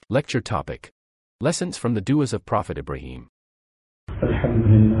Lecture topic. Lessons from the Du'as of Prophet Ibrahim.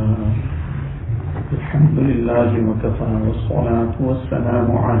 Alhamdulillah wa kafa wa salatu wa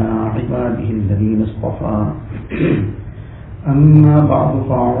salamu ala ibadihi alladhina istafa. Amma ba'du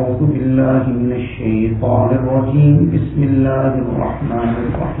fa'udhu billahi minash shaytanir rajim. Bismillahir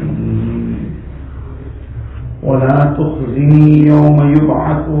rahmanir rahim. Wa la tukhzini yawma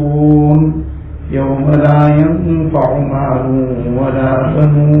yub'athun يوم لا ينفع مال ولا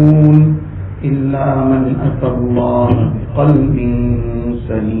بنون إلا من أتى الله بقلب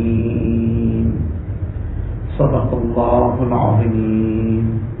سليم صدق الله العظيم.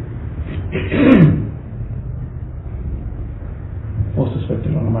 Most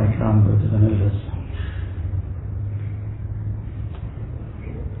respected ulama ikram, brothers and elders,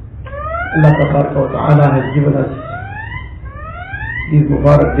 Allah Tabaraka wa Ta'ala has given us these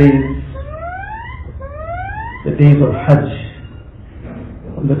Mubarak days, the days of Hajj.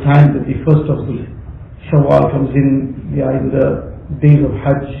 From the time that the first of the Shawwal comes in, we are in the days of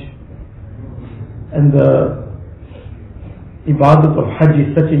Hajj. And the ibadat of Hajj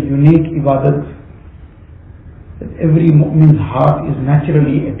is such a unique ibadat that every mu'min's heart is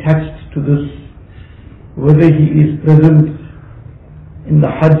naturally attached to this, whether he is present in the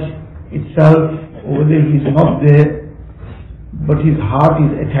Hajj itself or whether he is not there, but his heart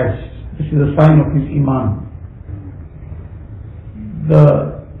is attached. This is a sign of his iman.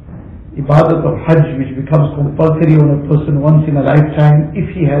 The ibadat of Hajj, which becomes compulsory on a person once in a lifetime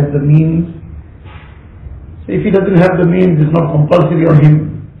if he has the means. So if he doesn't have the means, it's not compulsory on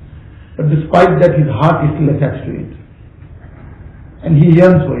him, but despite that his heart is still attached to it and he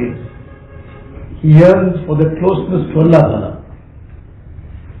yearns for it. He yearns for the closeness to Allah Ta'ala.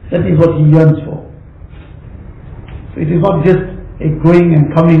 That is what he yearns for. So it is not just a going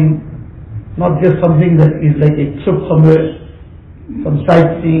and coming, not just something that is like a trip somewhere, some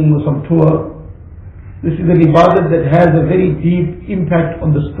sightseeing or some tour. This is an ibadat that has a very deep impact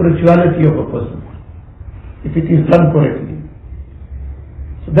on the spirituality of a person, if it is done correctly.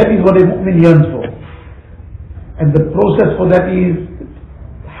 So that is what a mu'min yearns for. And the process for that is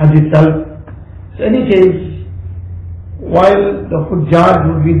Hajj itself. So in any case, while the Hujjaj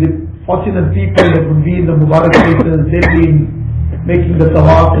would be the fortunate people that would be in the Mubarak places, they'll be making the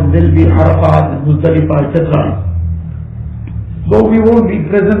tawaf and they'll be in Arafat and Muzdalifah, etc. Though we won't be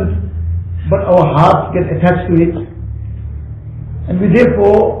present, but our hearts get attached to it, and we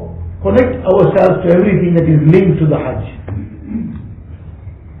therefore connect ourselves to everything that is linked to the Hajj.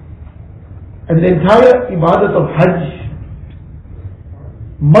 And the entire ibadat of Hajj,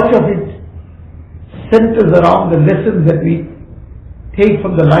 much of it centers around the lessons that we take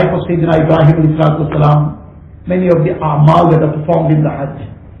from the life of Sayyidina Ibrahim alayhi salam, many of the a'mal that are performed in the Hajj,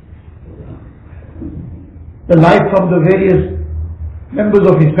 the life from the various members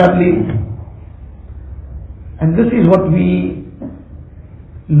of his family, and this is what we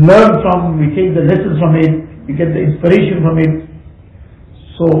learn from, we take the lessons from it, we get the inspiration from it.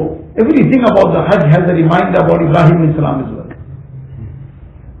 So everything about the Hajj has a reminder about Ibrahim as well.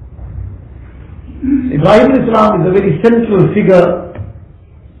 Ibrahim is a very central figure,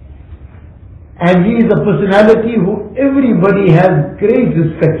 and he is a personality who everybody has great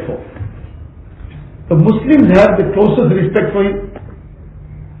respect for. The Muslims have the closest respect for him,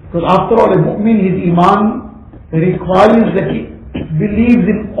 because after all, a mu'min, his iman requires that he believes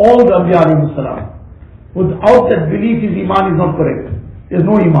in all the Anbiya alayhi salam. Without that belief, his iman is not correct. There is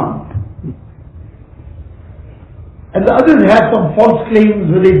no iman. And the others have some false claims,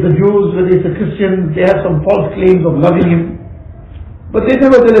 whether it's the Jews, whether it's the Christians, they have some false claims of loving him. But they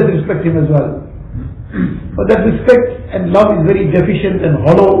nevertheless respect him as well. But that respect and love is very deficient and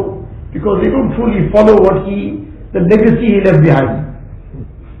hollow, because they don't truly follow the legacy he left behind.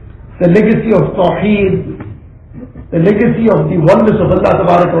 The legacy of Tawheed, the legacy of the oneness of Allah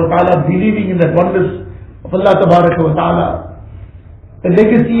Tabaraka wa Ta'ala, believing in that oneness of Allah Tabaraka wa Ta'ala, the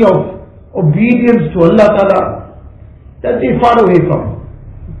legacy of obedience to Allah Ta'ala, that they far away from.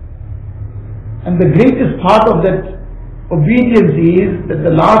 And the greatest part of that obedience is that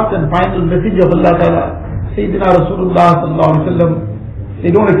the last and final message of Allah Ta'ala, Sayyidina Rasulullah sallallahu alaihi wasallam,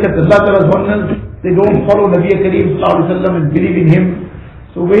 they don't accept Allah Ta'ala's oneness, they don't follow Nabi Kareem sallallahu alaihi wasallam and believe in him.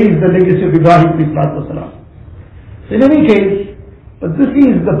 So where is the legacy of Ibrahim alayhi salam? So in any case, but this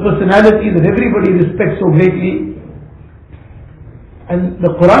is the personality that everybody respects so greatly, and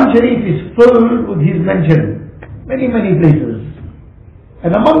the Quran Sharif is filled with his mention, many places.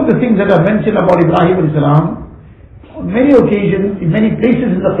 And among the things that are mentioned about Ibrahim alayhi salam, on many occasions, in many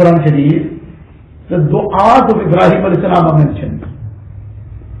places in the Quran Sharif, the du'as of Ibrahim alayhi salam are mentioned.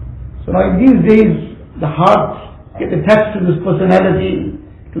 So now in these days, the heart get attached to this personality,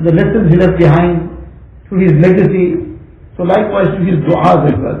 to the lessons he left behind, to his legacy, so likewise to his du'as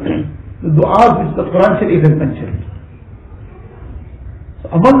as well. The du'as which the Quran Sharif has mentioned. So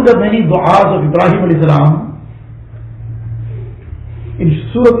among the many du'as of Ibrahim alayhi salam, in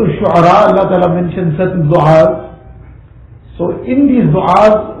Surah Al-Shu'ara, Allah Ta'ala mentioned certain du'as. So in these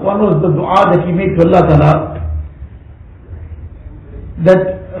du'as, one was the du'a that he made to Allah Ta'ala, that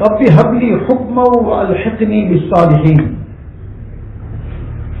Rabbi habli hukma wa alhiqni bis salihin.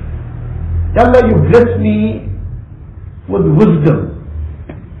 Allah, you bless me with wisdom.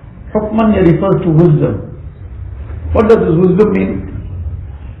 Hukman here refers to wisdom. What does this wisdom mean?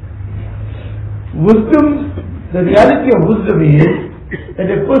 Wisdom, the reality of wisdom is that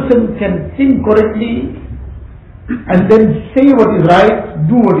a person can think correctly and then say what is right,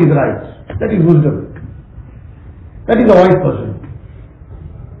 do what is right. That is wisdom. That is a wise person.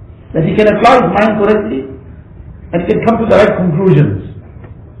 That he can apply his mind correctly and he can come to the right conclusions.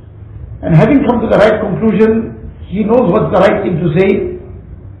 And having come to the right conclusion, he knows what's the right thing to say.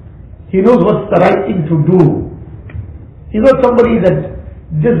 He knows what's the right thing to do. He's not somebody that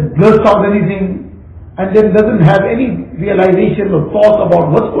just blurts out anything and then doesn't have any realization or thought about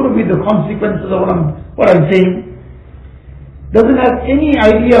what's going to be the consequences of what I'm saying. Doesn't have any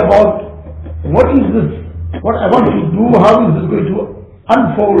idea about what is this, what I want to do, how is this going to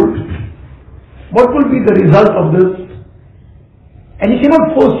unfold, what will be the result of this. And he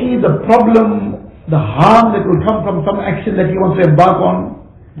cannot foresee the problem, the harm that will come from some action that he wants to embark on.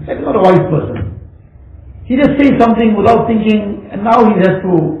 That is not a wise person. He just says something without thinking, and now he has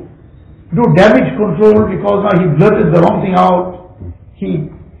to do damage control because now he blurted the wrong thing out.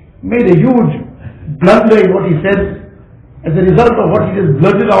 He made a huge blunder in what he said. As a result of what he just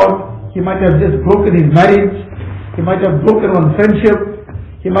blurted out, he might have just broken his marriage. He might have broken one friendship.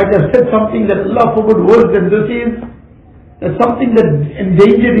 He might have said something that Allah forbid worse than this is. There's something that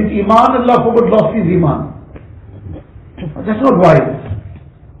endangered his iman, Allah forbid lost his iman. That's not wise.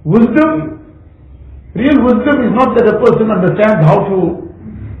 Wisdom, real wisdom is not that a person understands how to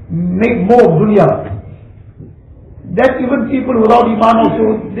make more of dunya. That even people without iman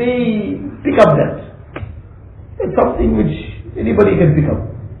also, they pick up that. It's something which anybody can pick up.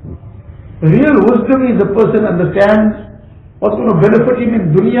 Real wisdom is a person understands what's going to benefit him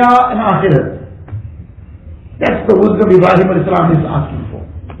in dunya and akhirat. That's the wisdom Ibrahim alayhi salam is asking for.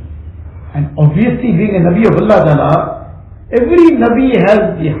 And obviously being a Nabi of Allah Ta'ala, every Nabi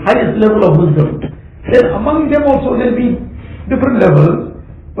has the highest level of wisdom. Then among them also there will be different levels,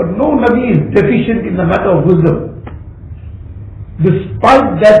 but no Nabi is deficient in the matter of wisdom.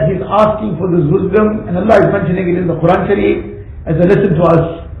 Despite that, he is asking for this wisdom, and Allah is mentioning it in the Quran Sharif as a lesson to us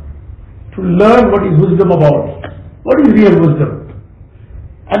to learn what is wisdom about. What is real wisdom?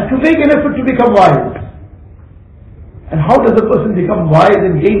 And to make an effort to become wise. And how does a person become wise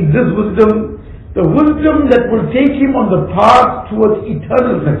and gain this wisdom? The wisdom that will take him on the path towards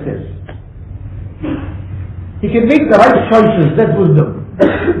eternal success. He can make the right choices, that's wisdom.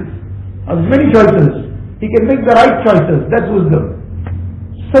 There's many choices. He can make the right choices, that's wisdom.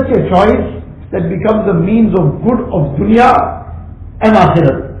 Such a choice that becomes a means of good of dunya and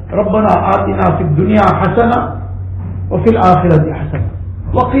akhirat. رَبَّنَا آتِنَا فِي الدُّنْيَا حَسَنَةً وَفِي الْآخِرَةِ حَسَنَةً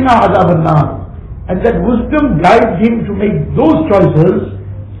وَقِنَا عَذَابَ النَّارِ. And that wisdom guides him to make those choices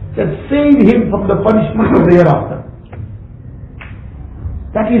that save him from the punishment of the hereafter.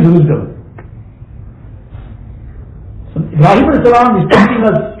 That is wisdom. So Ibrahim is teaching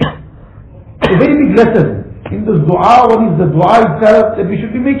us a very big lesson. In this dua, what is the dua itself? That we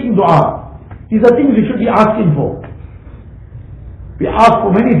should be making dua. These are things we should be asking for. We ask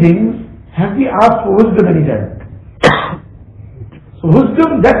for many things. Have we asked for wisdom any time? So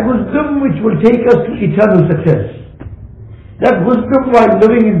wisdom, that wisdom which will take us to eternal success. That wisdom while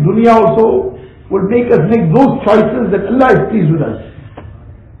living in dunya also will make us make those choices that Allah is pleased with us.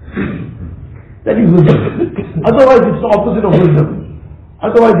 That is wisdom. Otherwise it's the opposite of wisdom.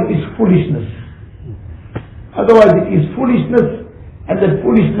 Otherwise it is foolishness. Otherwise it is foolishness, and that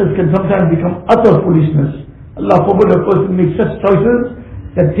foolishness can sometimes become utter foolishness. Allah forbid a person makes such choices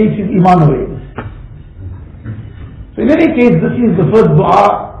that takes his iman away. So in any case, this is the first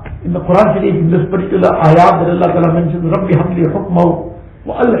dua in the Quran Sharif, in this particular ayat that Allah Ta'ala mentions, Rabbi habli hukma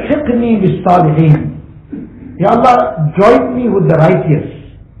wa alhiqni bis salihin. Ya Allah, join me with the righteous.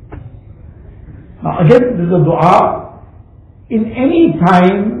 Now again, this is a dua. In any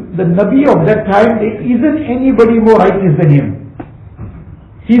time, the Nabi of that time, there isn't anybody more righteous than him.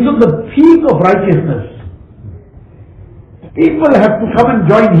 He's on the peak of righteousness. People have to come and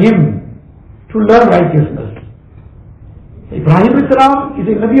join him to learn righteousness. Ibrahim is a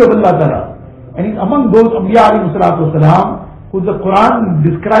Nabi of Allah Ta'ala, and he's among those Anbiya alayhi salatu wasalam who the Quran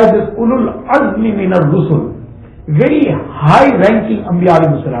describes as ulul azmi min ar-rusul, very high-ranking Anbiya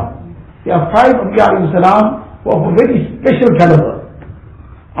alayhi salam. There are 5 Anbiya alayhi salam who are of a very special caliber.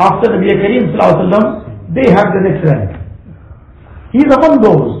 After Nabi Kareem sallallahu alayhi wa sallam, they have the next rank. He is among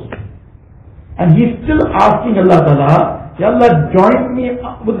those. And he is still asking Allah Ta'ala, Ya Allah, join me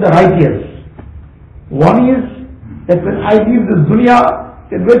with the righteous. One is that when I leave this dunya,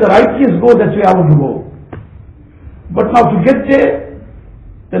 then where the righteous go, that's where I want to go. But now to get there,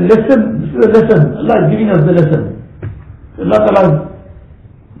 the lesson, this is a lesson. Allah is giving us the lesson. Allah Ta'ala is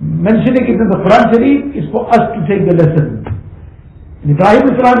mentioning it in the Quran Sharif is for us to take the lesson. And Ibrahim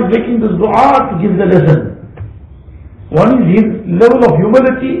is making this dua to give the lesson. One is his level of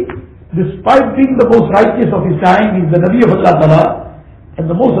humility, despite being the most righteous of his time, he is the Nabi of Allah Ta'ala, and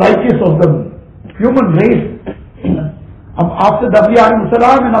the most righteous of the human race, after the Nabi alayhi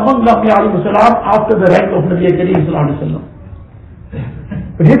salam and among the Nabi alayhi salam, after the rank of Nabi Kareem sallallahu alayhi wasallam.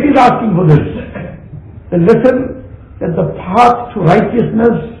 But here he is asking for this, the lesson that the path to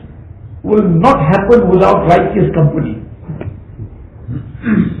righteousness will not happen without righteous company.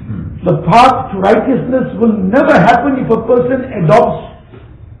 The path to righteousness will never happen if a person adopts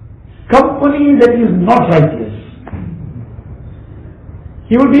company that is not righteous.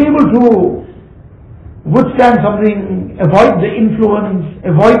 He will be able to withstand something, avoid the influence,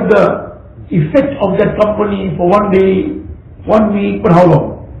 avoid the effect of that company for one day, 1 week, but how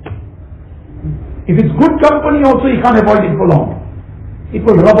long? If it's good company also, he can't avoid it for long. It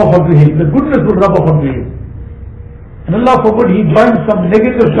will rub off onto him. The goodness will rub off onto him. And Allah forbid he joins some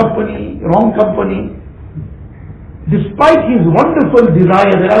negative company, wrong company. Despite his wonderful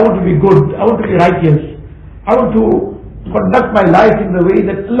desire that I want to be good, I want to be righteous, I want to conduct my life in the way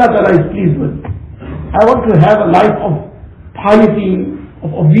that Allah Ta'ala is pleased with. I want to have a life of piety,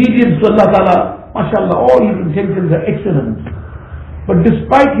 of obedience to Allah Ta'ala. MashaAllah, all his intentions are excellent. But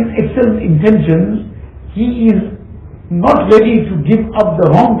despite his excellent intentions, he is not ready to give up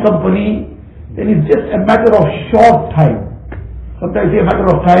the wrong company. Then it's just a matter of short time. Sometimes it's a matter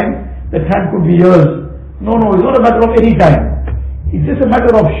of time, the time could be years. No, it's not a matter of any time. It's just a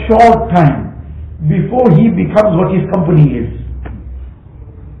matter of short time before he becomes what his company is.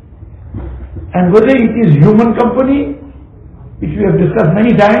 And whether it is human company, which we have discussed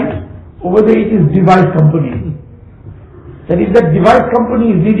many times, or whether it is device company. That if that device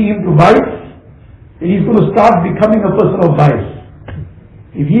company is leading him to vice, then he's going to start becoming a person of vice.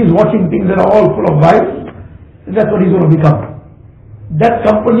 If he is watching things that are all full of vice, then that's what he's going to become. That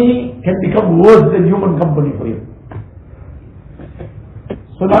company can become worse than human company for him.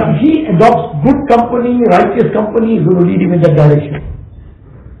 So now if he adopts good company, righteous company, is going to lead him in that direction.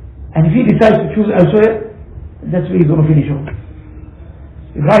 And if he decides to choose elsewhere, that's where he's going to finish off.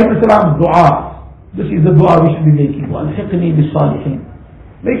 Ibrahim Salam's dua, this is the dua we should be making. وَالْحِقْنِي بِالصَّالِحِينَ.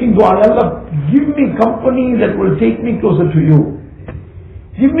 Making dua, Allah, give me company that will take me closer to you.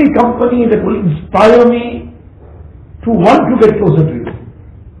 Give me company that will inspire me to want to get closer to you.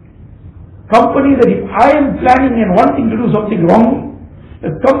 Company that if I am planning and wanting to do something wrong,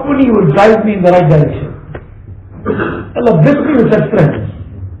 the company will drive me in the right direction. Allah bless me with such friends.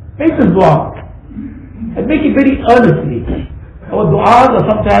 Make this dua and make it very earnestly. Our du'as are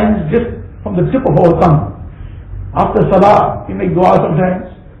sometimes just from the tip of our tongue. After salah, we make dua sometimes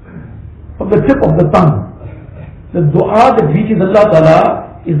from the tip of the tongue. The dua that reaches Allah Ta'ala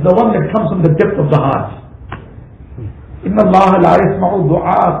is the one that comes from the depth of the heart. Inna Allah la yasma'u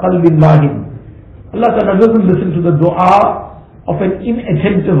du'a qalbin lahin. Allah Ta'ala doesn't listen to the dua of an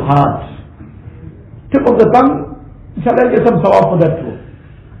inattentive heart. Tip of the tongue, inshallah get some sawab for that too.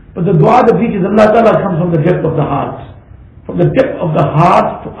 But the dua that reaches Allah Ta'ala comes from the depth of the heart. From the depth of the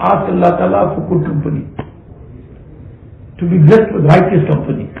heart to ask Allah Ta'ala for good company. To be blessed with righteous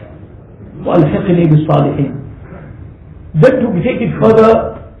company. وَالْحِقْنِي بِالصَّالِحِينَ. Then to take it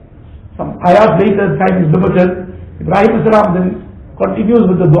further, some ayat later, time is limited, Ibrahim Salam then continues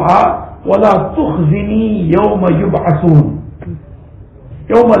with the dua, وَلَا تُخْزِنِي يَوْمَ يُبْعَثُونَ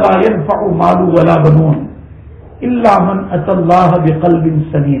يَوْمَ لَا يَنْفَعُ مَالُ وَلَا بَنُونَ إِلَّا مَنْ أَتَى اللَّهَ بِقَلْبٍ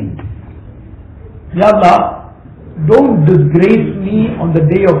سَلِيمٍ. Ya Allah, don't disgrace me on the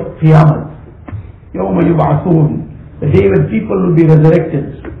day of Qiyamah. يَوْمَ يُبْعَثُونَ, the day when people will be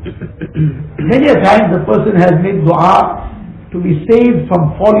resurrected. Many a times the person has made dua to be saved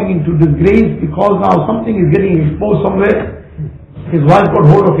from falling into disgrace because now something is getting exposed somewhere. His wife got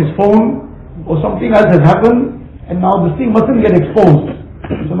hold of his phone or something else has happened and now this thing mustn't get exposed.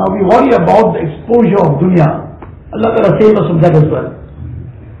 So now we worry about the exposure of dunya. Allah Ta'ala save us from that as well.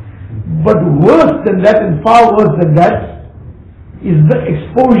 But worse than that and far worse than that is the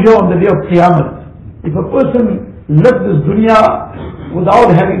exposure on the day of Qiyamah. If a person left this dunya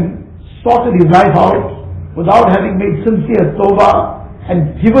without having sorted his life out, without having made sincere tawbah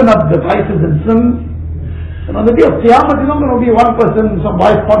and given up the vices and sins. And on the day of Qiyamah, it's not going to be one person, some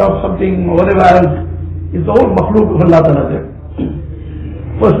wife pot of something or whatever else. It's the whole makhluk of Allah Ta'ala there.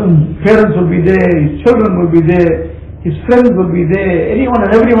 Person's parents will be there, his children will be there, his friends will be there, anyone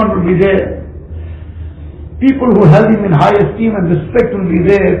and everyone will be there. People who held him in high esteem and respect will be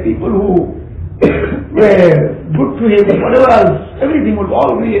there. People who were good to him, whatever else, everything will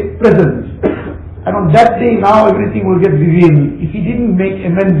all be present. And on that day now everything will get revealed. If he didn't make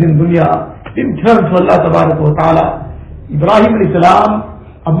amends in dunya, didn't turn to Allah Ta'ala, Ibrahim alayhi salam,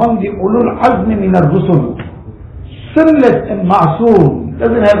 among the ulul azmi min ar-rusul, sinless and ma'soom,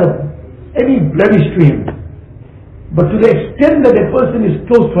 doesn't have any blemish to him. But to the extent that a person is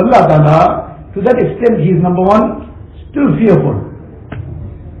close to Allah Ta'ala, to that extent he is, number one, still fearful.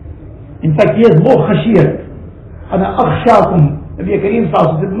 In fact, he has more khashiyat. Ana akhshakum. Nabi Kareem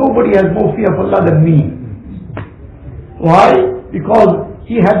said, nobody has more fear of Allah than me. Why? Because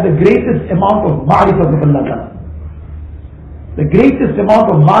he had the greatest amount of ma'rifat of Allah Ta'ala. The greatest amount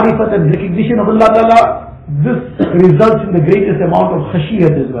of ma'rifat and recognition of Allah Ta'ala, this results in the greatest amount of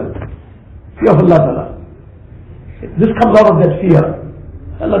khashiyat as well. Fear of Allah Ta'ala. This comes out of that fear.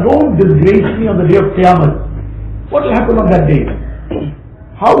 Allah, don't disgrace me on the day of Qiyamah. What will happen on that day?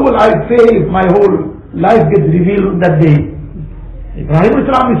 How will I fare if my whole life gets revealed on that day? Ibrahim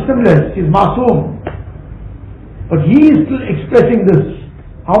Islam is sinless, he is masoom. But he is still expressing this.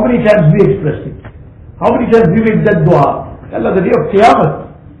 How many times we expressed it? How many times we made that dua? Allah, the day of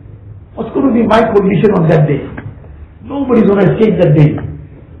Qiyamah, what's going to be my condition on that day? Nobody's going to escape that day.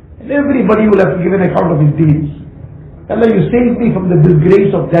 And everybody will have to give an account of his deeds. Allah, you save me from the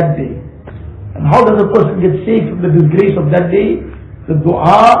disgrace of that day. And how does a person get saved from the disgrace of that day? The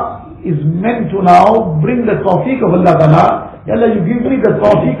dua is meant to now bring the tawfiq of Allah Ta'ala. Allah, you give me the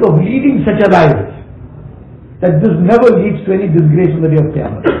tawfiq of leading such a life that this never leads to any disgrace on the day of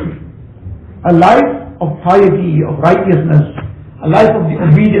Qiyamah. A life of piety, of righteousness, a life of the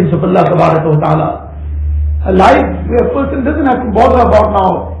obedience of Allah Ta'ala. A life where a person doesn't have to bother about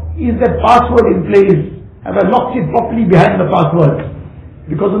now, is that password in place? Have I locked it properly behind the password?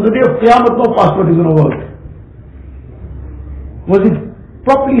 Because on the day of Qiyamah, no password is going to work. Was it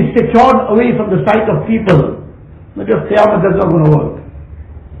properly secured away from the sight of people? On the day of Qiyamah, that's not going to work.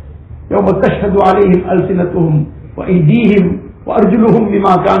 يَوْمَ تَشْهَدُ عَلَيْهِمْ أَلْسِنَتُهُمْ وَأَيْدِيهِمْ وَأَرْجُلُهُمْ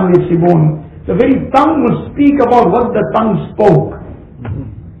بِمَا كَانُوا يَكْسِبُونَ. The very tongue will speak about what the tongue spoke.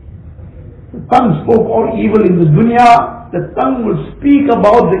 The tongue spoke all evil in the dunya. The tongue will speak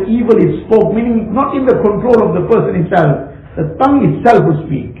about the evil it spoke, meaning not in the control of the person himself. The tongue itself will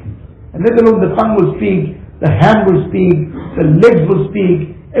speak. And let alone the tongue will speak, the hand will speak, the legs will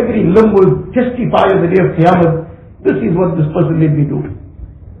speak, every limb will testify on the day of Qiyamah. This is what this person made me do.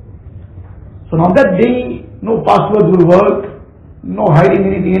 So on that day, no passwords will work, no hiding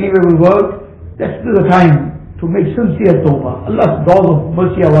anything anywhere will work. That's the time to make sincere tawbah. Allah's doors of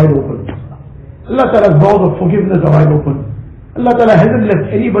mercy are wide open. Allah Ta'ala's doors of forgiveness are wide open. Allah Ta'ala hasn't left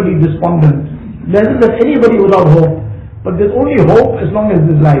anybody despondent. He hasn't left anybody without hope. But there's only hope as long as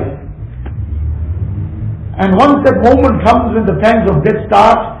there's life. And once that moment comes when the pangs of death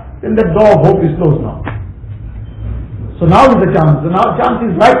start, then that door of hope is closed now. So now is the chance. The chance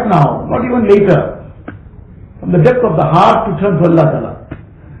is right now, not even later. From the depth of the heart to turn to Allah Ta'ala.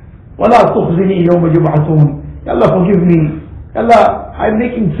 وَلَا تُخْزِنِي يَوْمَ يُبْعَثُونَ. Allah, forgive me. Allah, I'm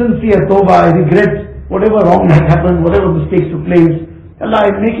making sincere tawbah. I regret whatever wrong had happened, whatever mistakes took place. Allah,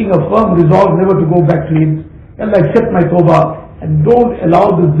 I'm making a firm resolve never to go back to it. Allah, accept my tawbah and don't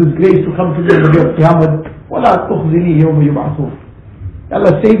allow this disgrace to come to me on the day of Qiyamah. وَلَا تُخْزِنِي يَوْمَ يُبْعَثُونَ.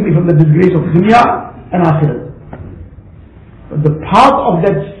 Allah, save me from the disgrace of dunya and akhirat. But the path of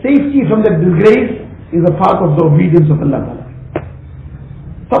that safety from that disgrace is a path of the obedience of Allah Ta'ala.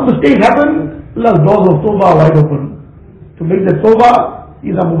 Some mistakes happen, Allah's doors of tawbah are wide open. To make the tawbah,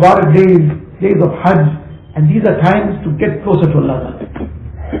 these are Mubarak days, days of Hajj, and these are times to get closer to Allah.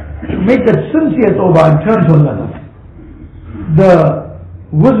 To make that sincere tawbah and turn to Allah. The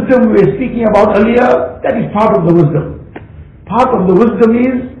wisdom we were speaking about earlier, that is part of the wisdom. Part of the wisdom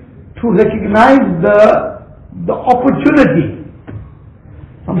is to recognize the opportunity.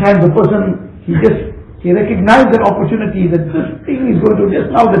 Sometimes the person, he recognized that opportunity, that this thing is going to, just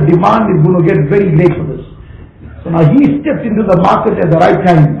now the demand is going to get very great for this. So now he stepped into the market at the right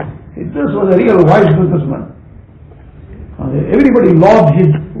time. This was a real wise businessman. Everybody loved his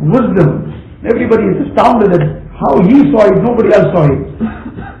wisdom. Everybody is astounded at how he saw it, nobody else saw it.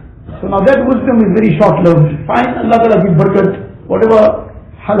 So now that wisdom is very short-lived. Fine, Allah Ta'ala give barakat. Whatever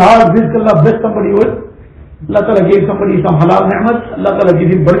halal rizq Allah bless somebody with, Allah Ta'ala gave somebody some halal ni'mat, Allah Ta'ala gave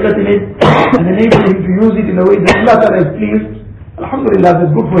him barakat in it, and enabled him to use it in a way that Allah Ta'ala is pleased. Alhamdulillah,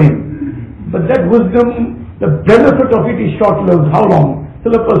 that's good for him. But that wisdom, the benefit of it is short-lived. How long?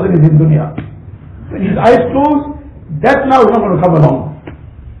 Till a person is in dunya. When his eyes close, that now is not going to come along.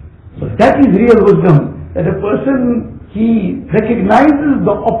 So that is real wisdom, that a person, he recognizes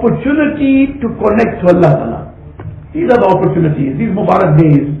the opportunity to connect to Allah Ta'ala. These are the opportunities, these Mubarak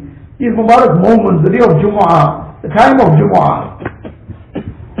days, these Mubarak moments, the day of Jumu'ah, the time of Jumu'ah.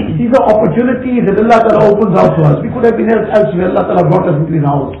 These are opportunities that Allah Ta'ala opens out to us. We could have been elsewhere, Allah Ta'ala brought us into His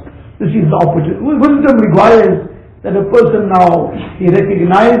house. This is the opportunity. Wisdom requires that a person now, he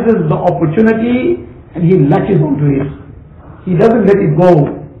recognizes the opportunity and he latches onto it. He doesn't let it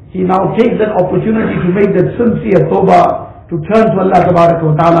go. He now takes that opportunity to make that sincere tawbah, to turn to Allah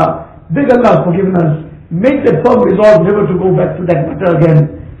Ta'ala, beg Allah's forgiveness, make that firm resolve never to go back to that matter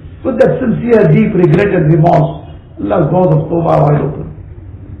again. With that sincere, deep regret and remorse, Allah's doors of tawbah are wide open.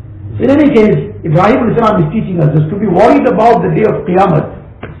 In any case, Ibrahim is teaching us this, to be worried about the day of Qiyamah.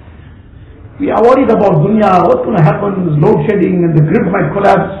 We are worried about dunya, what's going to happen, there's load shedding and the grid might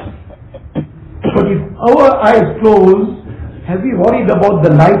collapse. But if our eyes close, have we worried about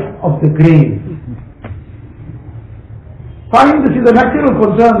the life of the grave? Fine, this is a natural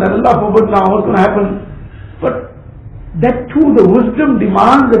concern that Allah forbid now what's going to happen. But that too, the wisdom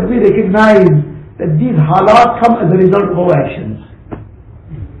demands that we recognize that these halat come as a result of our actions.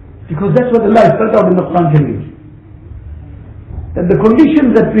 Because that's what Allah has spelled out in the Quran Sharif. That the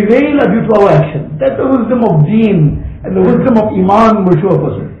conditions that prevail are due to our action. That's the wisdom of deen and the wisdom of iman will show a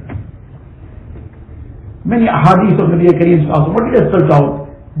person. Many ahadith of Nabi Kareem also, what it has spelled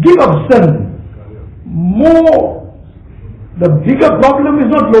out? Give up sin. The bigger problem is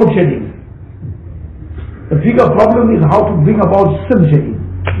not load shedding. The bigger problem is how to bring about sin shedding.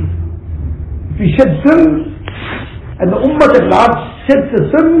 If we shed sins, and the ummah at large sheds the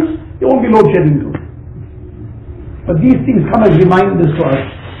sins, there won't be load shedding too. But these things come as reminders to us.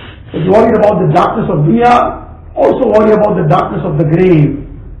 If you worry about the darkness of dunya, also worry about the darkness of the grave.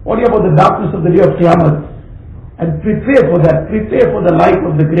 Worry about the darkness of the day of Qiyamah. And prepare for that. Prepare for the light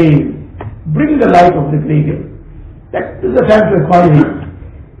of the grave. Bring the light of the grave. That is the time to acquire it.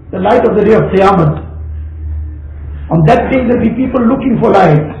 The light of the day of Qiyamah. On that day there will be people looking for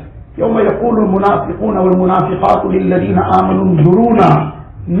light. يوم يقول المنافقون والمنافقات للذين آمنوا انظرونا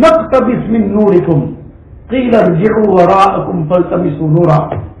نقتبس من نوركم قيل ارجعوا وراءكم فالتمسوا نورا.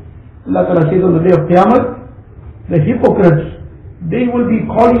 Allah Ta'ala says on the day of Qiyamah, the hypocrites, they will be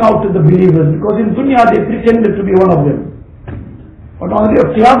calling out to the believers because in dunya they pretended to be one of them. But on the day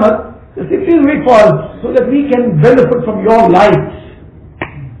of Qiyamah, they say, please wait for us so that we can benefit from your light.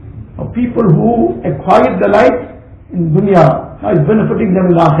 Of people who acquired the light in dunya, now is benefiting them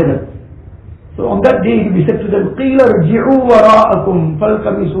in akhirah. So on that day it will be said to them, قِيلَ ارْجِعُوا وَرَاءَكُمْ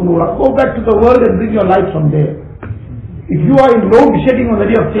فَالْتَمِسُوا نُورًا. Go back to the world and bring your light from there. If you are in load shedding on the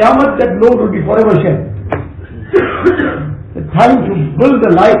day of Qiyamah, that load will be forever shed. The time to build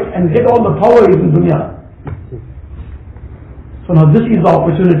the light and get all the power is in dunya. So now this is the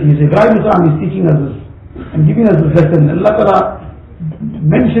opportunity. So Ibrahim is teaching us this and giving us this lesson. Allah Ta'ala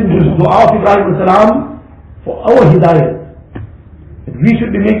mentioned this dua of Ibrahim for our hidayah. That we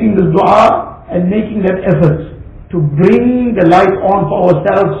should be making this dua and making that effort to bring the light on for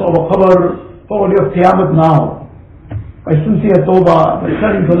ourselves, our qabr, for the day of Qiyamah now. By sincere tawbah, by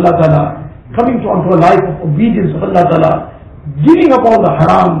turning to Allah Ta'ala, coming onto a life of obedience of Allah Ta'ala, giving up all the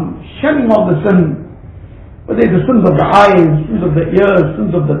haram, shunning all the sin, whether it's the sins of the eyes, sins of the ears,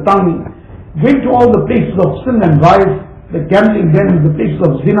 sins of the tongue, going to all the places of sin and vice, the gambling dens, the places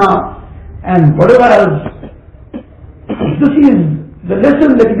of zina, and whatever else. This is the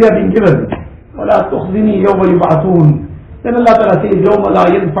lesson that we have been given. وَلَا تُخْزِنِي يَوْمَ يُبْعَثُونَ. Then Allah Ta'ala says, يَوْمَ لَا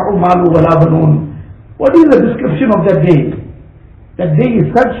يَنْفَعُ مَالُ وَلَا بَنُونَ. What is the description of that day? That day is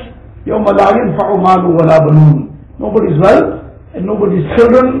such, يَوْمَ لَا يَنْفَعُ مَالُ وَلَا بَنُونَ. Nobody's wealth and nobody's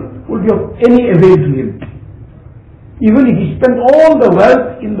children will be of any avail to him. Even if he spent all the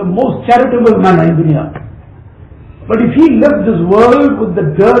wealth in the most charitable manner in dunya. But if he left this world with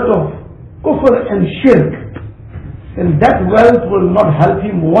the dirt of kufr and shirk, then that wealth will not help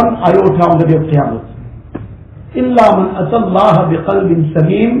him one iota on the day of Qiyamah. إِلَّا مَنْ أَتَى اللَّهَ بِقَلْبٍ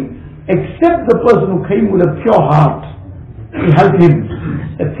سَلِيمٍ. Except the person who came with a pure heart will help him.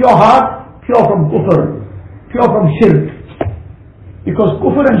 A pure heart, pure from kufr, pure from shirk. Because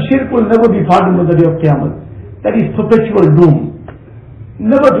kufr and shirk will never be pardoned on the day of Qiyamah. That is perpetual doom.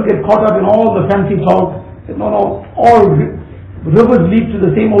 Never to get caught up in all the fancy talk. No, all rivers lead to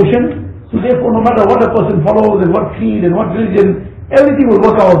the same ocean. So therefore, no matter what a person follows and what creed and what religion, everything will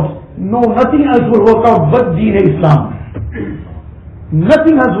work out. no, nothing else will work out but Deen Islam.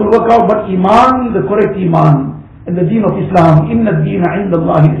 Nothing else will work out but Iman, the correct Iman, and the Deen of Islam. Inna ad-deena inda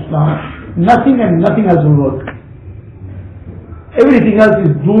Allahi Islam. Nothing and nothing else will work. Everything else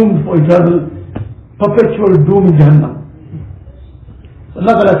is doomed for eternal, perpetual doom in Jahannam.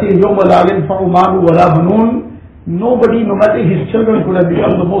 Allah Ta'ala says, يَوْمَ لَا يَنْفَعُ مَالُ وَلَا بَنُونَ. Nobody, no matter his children, could have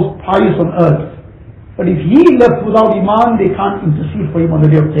become the most pious on earth. But if he left without Iman, they can't intercede for him on the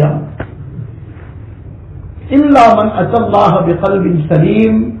day of Qiyamah. إِلَّا مَنْ أَتَى اللَّهَ بِقَلْبٍ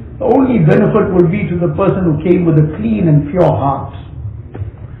سَلِيمٍ. The only benefit will be to the person who came with a clean and pure heart.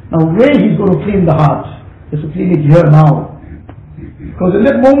 Now where he's going to clean the heart? He has to clean it here now. Because when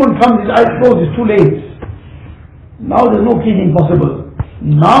that moment comes, his eyes close, it's too late. Now there's no cleaning possible.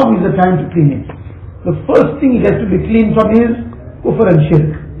 Now is the time to clean it. The first thing it has to be cleaned from is kufr and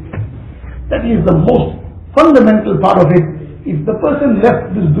shirk. That is the most fundamental part of it. If the person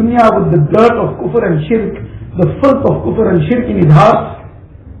left this dunya with the dirt of kufr and shirk, the filth of kufr and shirk in his heart,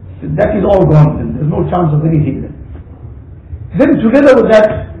 that is all gone then. There's no chance of anything then. Then together with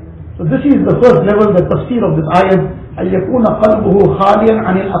that, so this is the first level, the tafsir of this ayat, أَن يَكُونَ قَلْبُهُ خَالِيًا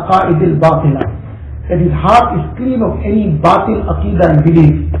عَنِ الْأَقَائِدِ الْبَاطِلَةِ. That his heart is clean of any batil aqidah and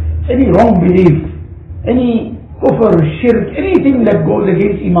belief, any wrong belief, any kufr, shirk, anything that goes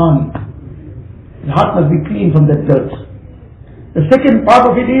against Iman. His heart must be clean from that dirt. The second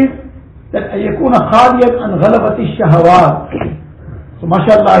part of it is that أَيَكُونَ خَالِيًا عَنْ غَلَبَةِ الشَّهَوَاتِ. So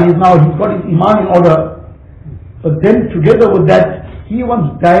mashallah, he's got his Iman in order. But then together with that, he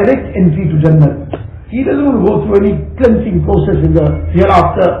wants direct entry to Jannah. He doesn't want to go through any cleansing process in the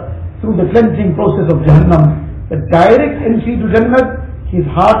hereafter, through the cleansing process of Jahannam. The direct entry to Jannah, his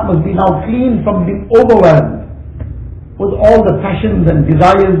heart must be now clean from being overwhelmed with all the passions and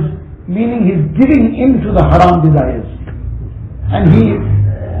desires, meaning he's giving in to the haram desires. And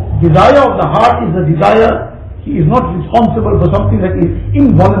desire of the heart is the desire. He is not responsible for something that is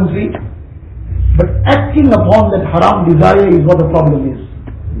involuntary, but acting upon that haram desire is what the problem is.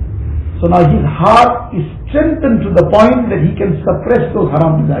 So now his heart is strengthened to the point that he can suppress those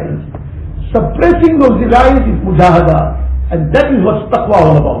haram desires. Suppressing those desires is mujahada, and that is what taqwa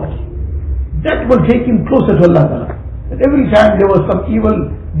all about. That will take him closer to Allah Ta'ala. That every time there was some evil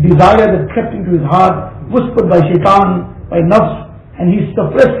desire that crept into his heart, whispered by shaitan, by nafs, and he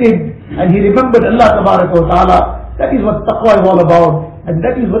suppressed it, and he remembered Allah Ta'ala, that is what taqwa is all about, and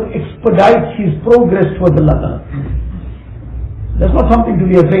that is what expedites his progress towards Allah Ta'ala. That's not something to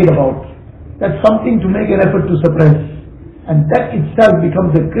be afraid about. That's something to make an effort to suppress. And that itself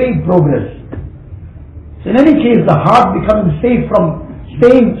becomes a great progress. So in any case, the heart becoming safe from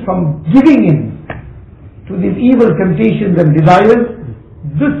giving in to these evil temptations and desires,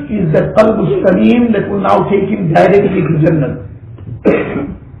 this is the qalbus salim that will now take him directly to Jannah.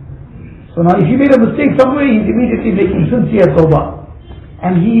 So now if he made a mistake somewhere, he's immediately making sincere tawbah.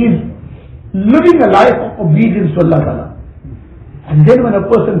 And he is living a life of obedience to Allah Ta'ala. And then when a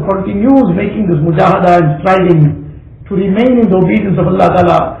person continues making this mujahada and striving to remain in the obedience of Allah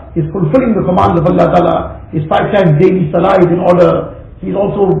Ta'ala, is fulfilling the commands of Allah Ta'ala, his 5 times daily salah is in order, he's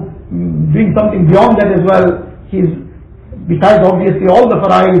also doing something beyond that as well. He's, besides obviously all the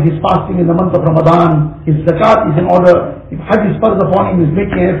fara'id, he's fasting in the month of Ramadan, his zakat is in order, if Hajj is farz upon him, he's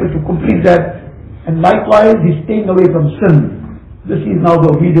making an effort to complete that, and likewise he's staying away from sin. This is now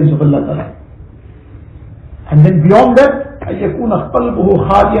the obedience of Allah Ta'ala. And then beyond that, أَيَكُونَ قَلْبُهُ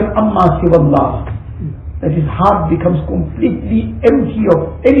خَالِيًا أَمَّا سِوَى اللَّهِ. That his heart becomes completely empty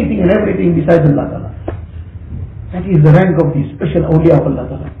of anything and everything besides Allah Ta'ala. That is the rank of the special awliya of Allah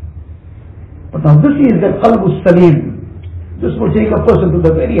Ta'ala. But now this is the qalbus salim. This will take a person to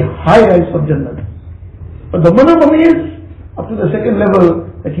the very high heights of Jannah. But the minimum is up to the second level,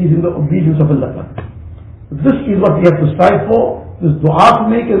 that he is in the obedience of Allah Ta'ala. This is what we have to strive for, this dua to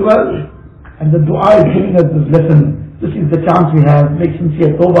make as well. And the dua is giving us this lesson. This is the chance we have. Make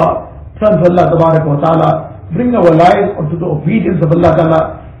sincere tawbah, turn to Allah Ta'ala, bring our lives onto the obedience of Allah Ta'ala.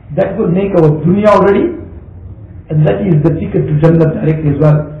 That will make our dunya already, and that is the ticket to Jannah directly as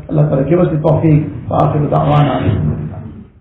well. Allah Ta'ala give us the tawfiq. Wa akhiru da'wana.